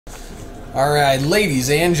Alright, ladies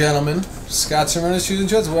and gentlemen, Scott's from Runners, Shoes and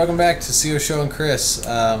Shorts. Welcome back to CO Show and Chris.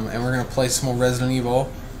 And we're going to play some more Resident Evil.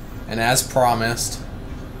 And as promised,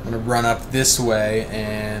 I'm going to run up this way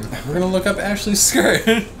and we're going to look up Ashley's skirt.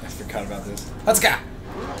 I forgot about this. Let's go!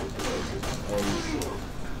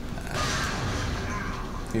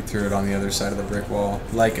 He threw it on the other side of the brick wall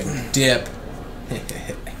like a dip.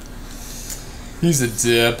 He's a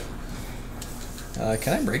dip.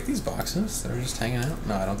 Can I break these boxes? They're just hanging out?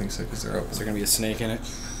 No, I don't think so because they're open. Is there going to be a snake in it?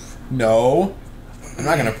 No. I'm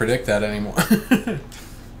not going to predict that anymore.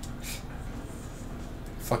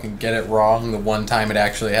 Fucking get it wrong the one time it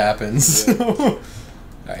actually happens. Yeah.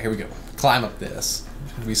 Alright, here we go. Climb up this.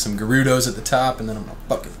 There's going to be some Gerudos at the top and then I'm going to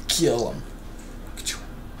fucking kill them.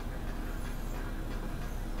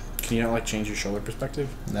 Can you not, like, change your shoulder perspective?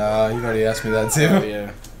 No, you already asked me that too. Oh,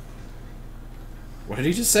 yeah. What did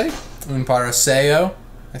he just say? Un paraseo,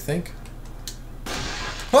 I think.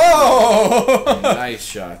 Oh! Nice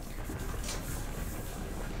shot.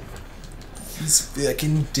 He's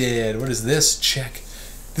fucking dead. What is this? Check.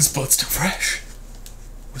 This blood's still fresh.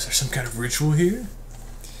 Was there some kind of ritual here?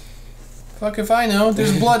 Fuck if I know.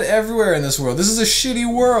 There's blood everywhere in this world. This is a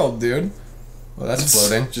shitty world, dude. Well, that's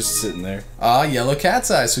floating. Just sitting there. Ah, yellow cat's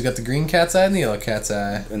eye. So we got the green cat's eye and the yellow cat's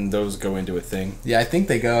eye. And those go into a thing. Yeah, I think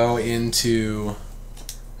they go into...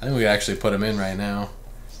 I think we actually put them in right now.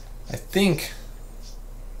 I think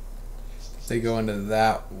they go into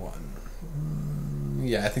that one.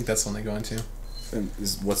 Yeah, I think that's the one they go into. And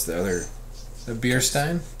what's the other? The beer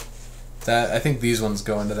stein? That I think these ones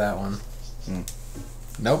go into that one.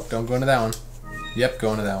 Nope, don't go into that one. Yep, go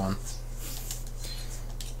into that one.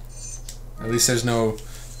 At least there's no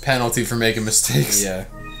penalty for making mistakes. Yeah.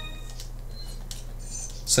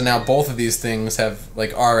 So now both of these things have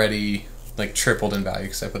like already like tripled in value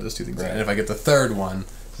because I put those two things in. And if I get the third one,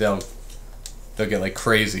 they'll get like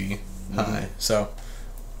crazy high. So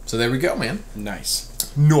there we go, man.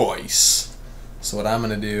 Nice. Nice. So what I'm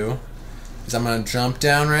gonna do is I'm gonna jump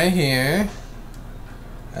down right here,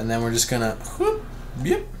 and then we're just gonna whoop,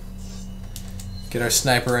 yep, get our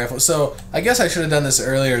sniper rifle. So I guess I should have done this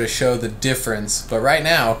earlier to show the difference, but right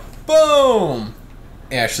now, boom,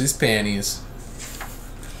 Ashley's panties.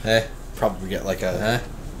 Probably get like a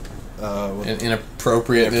an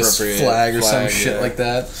inappropriateness flag or some shit like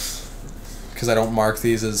that, because I don't mark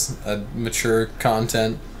these as a mature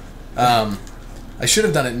content. I should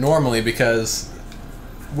have done it normally because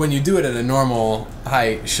when you do it at a normal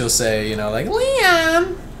height, she'll say, you know, like,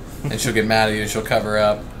 Liam, and she'll get mad at you and she'll cover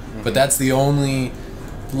up. But that's the only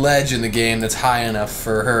ledge in the game that's high enough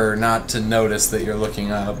for her not to notice that you're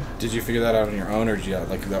looking up. Did you figure that out on your own, or did you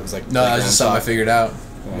like that was like? No, that was just something I figured out.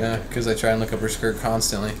 Oh, yeah, because I try and look up her skirt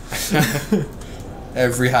constantly.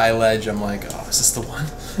 Every high ledge, I'm like, oh, is this the one?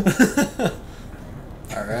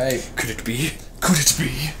 All right. Could it be? Could it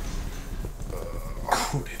be?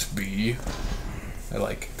 Could it be? I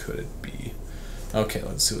like could it be. Okay,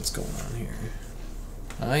 let's see what's going on here.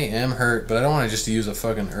 I am hurt, but I don't want to just use a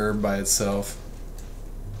fucking herb by itself.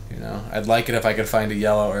 You know, I'd like it if I could find a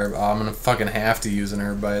yellow herb. Oh, I'm gonna fucking have to use an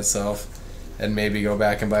herb by itself, and maybe go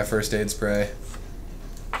back and buy first aid spray.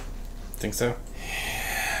 Think so?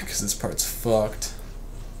 Yeah, because this part's fucked.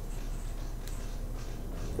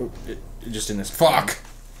 Oh, just in this. Fuck!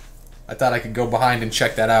 I thought I could go behind and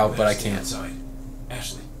check that out, but I can't. Outside.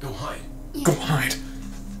 Ashley, go hide. Go hide.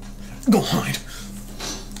 Go hide.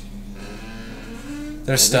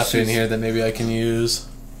 There's stuff in here that maybe I can use.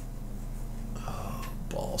 Oh,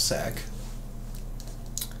 ball sack.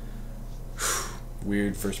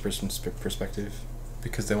 Weird first-person perspective.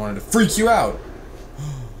 Because they wanted to freak you out.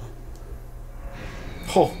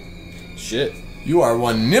 Oh, shit. You are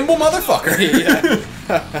one nimble motherfucker. Yeah.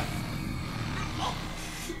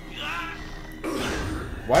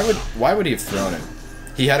 Why would he have thrown him?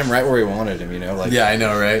 He had him right where he wanted him, you know? Like. Yeah, I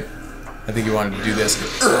know, right? I think he wanted to do this.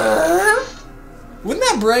 Wouldn't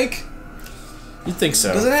that break? You'd think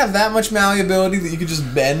so. Does it have that much malleability that you could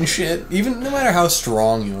just bend shit? Even no matter how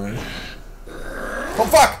strong you are. Oh,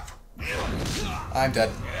 fuck! I'm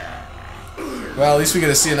dead. Well, at least we get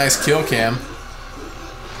to see a nice kill cam.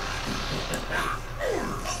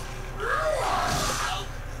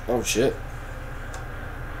 Oh, shit.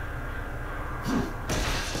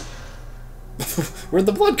 Where'd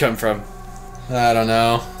the blood come from? I don't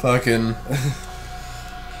know. Fucking...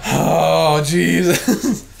 Oh,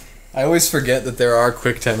 jeez. I always forget that there are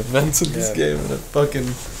quick time events in this game, and I'm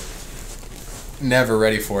fucking never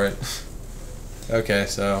ready for it. Okay,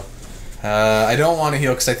 so... I don't want to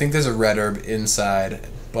heal because I think there's a red herb inside,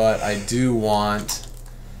 but I do want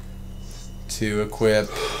to equip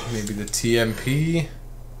maybe the TMP.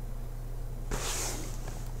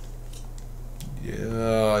 Yeah,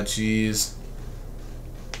 oh, jeez.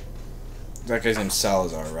 That guy's named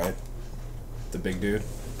Salazar, right? The big dude?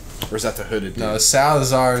 Or is that the hooded dude? No,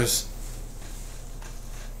 Salazar's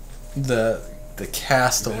the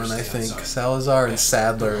Castellan, I think. Salazar and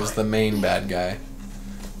Sadler is the main bad guy.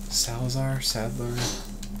 Salazar? Sadler?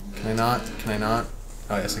 Can I not? Can I not?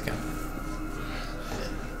 Oh, yes, I can.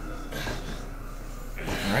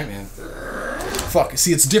 Alright, man. Fuck,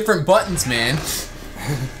 see, it's different buttons, man.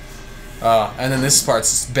 And then this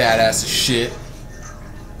part's badass as shit.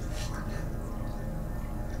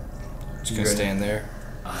 Just gonna stand there.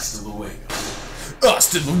 Hasta luego.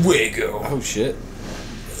 Hasta luego! Oh, shit.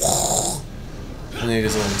 And then he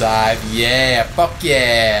does a little dive. Yeah, fuck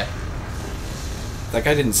yeah! That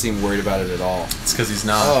guy didn't seem worried about it at all. It's because he's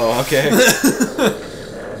not. Oh, okay.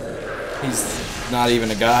 He's not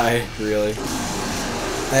even a guy, really.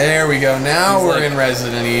 There we go. Now He's we're like- in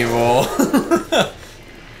Resident Evil.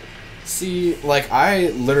 See, like, I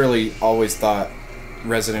literally always thought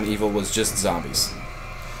Resident Evil was just zombies.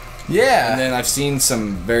 Yeah. And then I've seen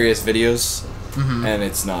some various videos, and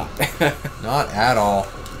it's not. Not at all.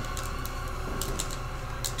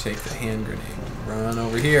 Take the hand grenade. Run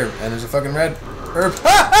over here. And there's a fucking red herb.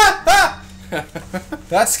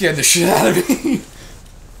 That scared the shit out of me.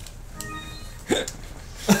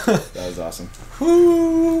 That was awesome.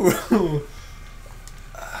 Woo.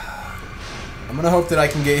 I'm gonna hope that I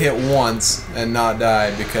can get hit once and not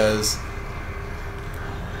die, because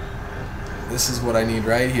this is what I need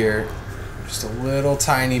right here. Just a little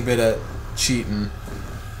tiny bit of cheating.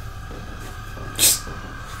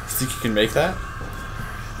 Think you can make that?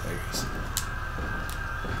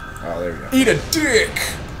 Oh, there we go. Eat a dick!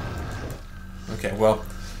 Okay, well,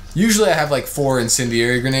 usually I have like 4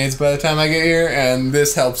 incendiary grenades by the time I get here, and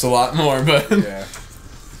this helps a lot more, but... Yeah.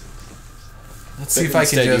 Let's see if I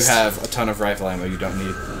can just... you have a ton of rifle ammo you don't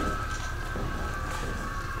need.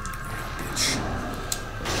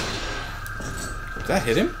 Did that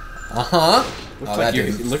hit him? Uh-huh.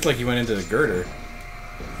 It looked like he went into the girder.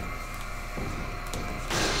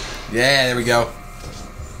 Yeah, there we go.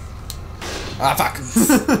 Ah, fuck.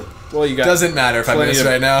 Well, you got... Doesn't matter if I miss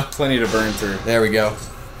right now. Plenty to burn through. There we go.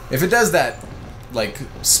 If it does that, like,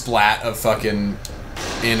 splat of fucking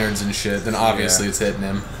innards and shit, then obviously it's hitting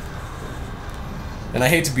him. And I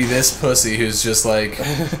hate to be this pussy who's just like...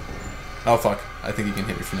 Oh, fuck. I think he can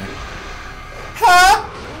hit me from there. Ha!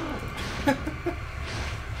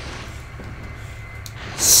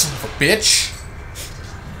 Son of a bitch!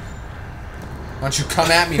 Why don't you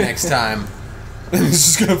come at me next time? And he's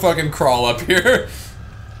just gonna fucking crawl up here.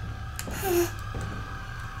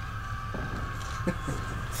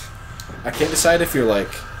 I can't decide if you're,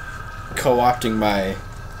 like, co-opting my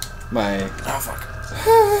Oh, fuck.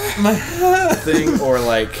 thing, or,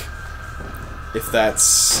 like, if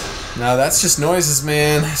that's... No, that's just noises,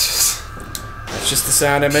 man. That's just the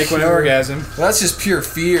sound I make when I orgasm. That's just pure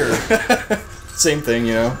fear. Same thing,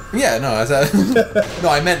 you know? Yeah, no, no,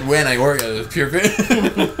 I meant when I orgasm. Pure fear.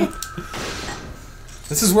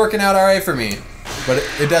 This is working out alright for me. But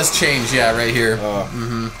it does change, yeah, right here.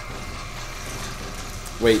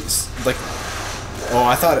 Wait, like... Oh,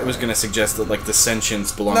 I thought it was going to suggest that, like, the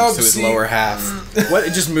sentience belongs to his lower half. What?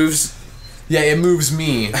 It just moves... Yeah, it moves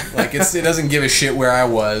me. Like, it doesn't give a shit where I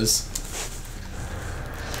was.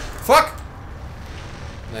 Fuck!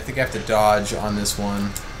 And I think I have to dodge on this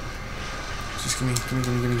one. Just gimme.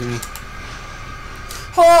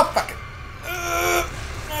 Oh, fuck it. I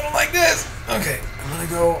don't like this. Okay, I'm gonna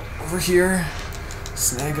go over here.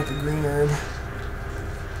 Snag up a green herb.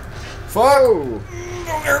 Fuck!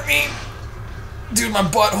 Don't hurt me! Dude, my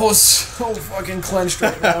butthole's so fucking clenched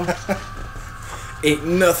right now. Ain't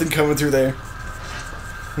nothing coming through there.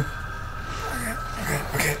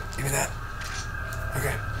 Okay, give me that.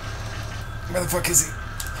 Okay. Where the fuck is he?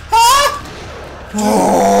 Ah!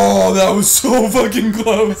 Oh, that was so fucking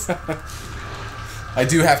close. I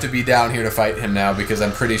do have to be down here to fight him now, because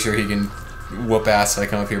I'm pretty sure he can whoop ass if I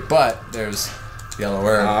come up here. But there's yellow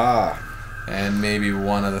herb. Ah. And maybe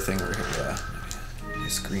one other thing over here. Yeah.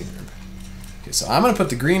 This green herb. Okay, so I'm going to put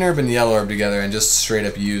the green herb and the yellow herb together and just straight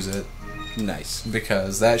up use it. Nice.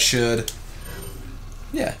 Because that should,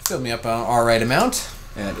 yeah, fill me up an alright amount.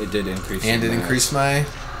 And it did increase. And it increased my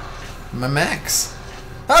max.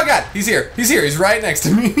 Oh god, he's here. He's here. He's right next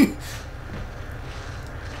to me.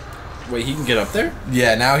 Wait, he can get up there?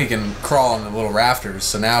 Yeah, now he can crawl on the little rafters.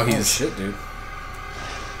 So now he's... Oh shit, dude.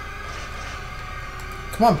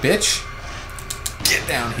 Come on, bitch. Get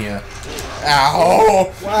down here.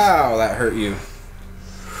 Ow! Wow, that hurt you.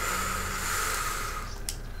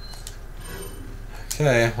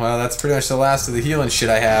 Okay, well, that's pretty much the last of the healing shit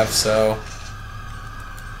I have, so...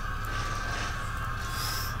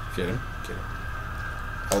 Get him. Get him.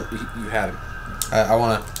 Oh, you had him. I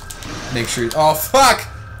want to make sure... Oh, fuck!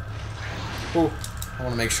 Oh. I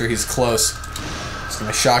want to make sure he's close. So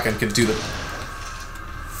my shotgun can do the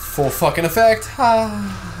full fucking effect.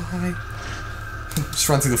 Hi. Just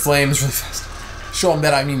run through the flames really fast. Show him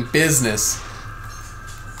that I mean business.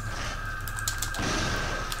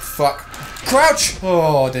 Fuck. Crouch!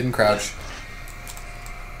 Oh, didn't crouch.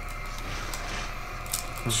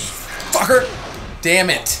 Fucker! Damn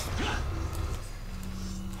it!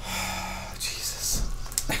 Jesus.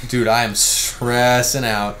 Dude, I am stressing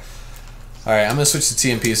out. Alright, I'm gonna switch to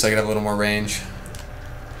TMP so I can have a little more range.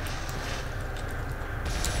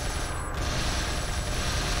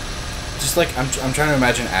 Just like, I'm trying to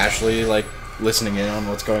imagine Ashley, like, listening in on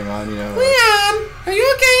what's going on, you know. Like, Leon! Are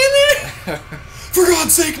you okay in there? For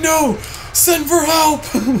God's sake, no! Send for help!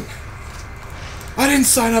 I didn't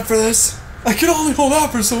sign up for this! I can only hold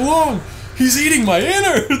out for so long! He's eating my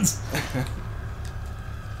innards!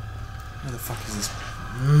 Where the fuck is this?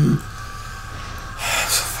 I'm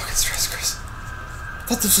so fucking stressed, Chris. I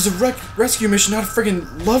thought this was a rescue mission, not a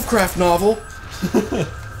friggin' Lovecraft novel.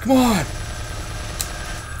 Come on!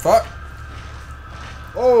 Fuck.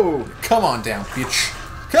 Oh! Come on down, bitch.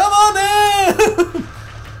 Come on down!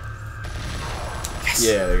 Yes!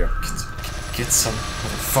 Yeah, there you go. Get some,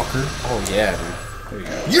 motherfucker. Oh, yeah, dude. There you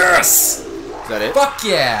go. Yes! Is that it? Fuck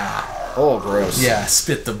yeah! Oh, gross. Yeah,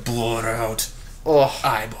 spit the blood out. Oh.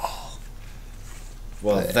 Eyeball.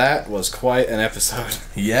 Well, that was quite an episode.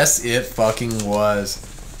 Yes, it fucking was.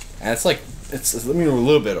 And it's like, let me go a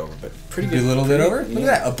little bit over, but pretty good. A little bit over? Look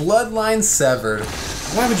at that, a bloodline severed.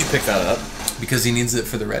 Why would you pick that up? Because he needs it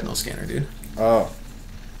for the retinal scanner, dude. Oh.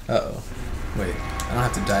 Uh-oh. Wait, I don't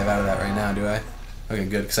have to dive out of that right now, do I? Okay,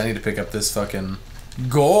 good, because I need to pick up this fucking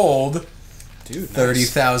gold. Dude,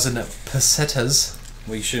 30,000 pesetas.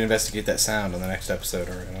 Well, you should investigate that sound on the next episode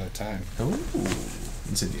or another time. Ooh.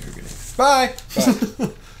 It's a deer grenade. Bye!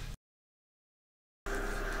 Bye.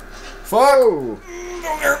 Fuck!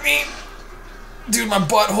 Don't hurt me! Dude, my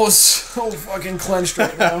butthole's so fucking clenched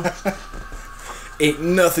right now. Ain't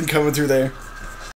nothing coming through there.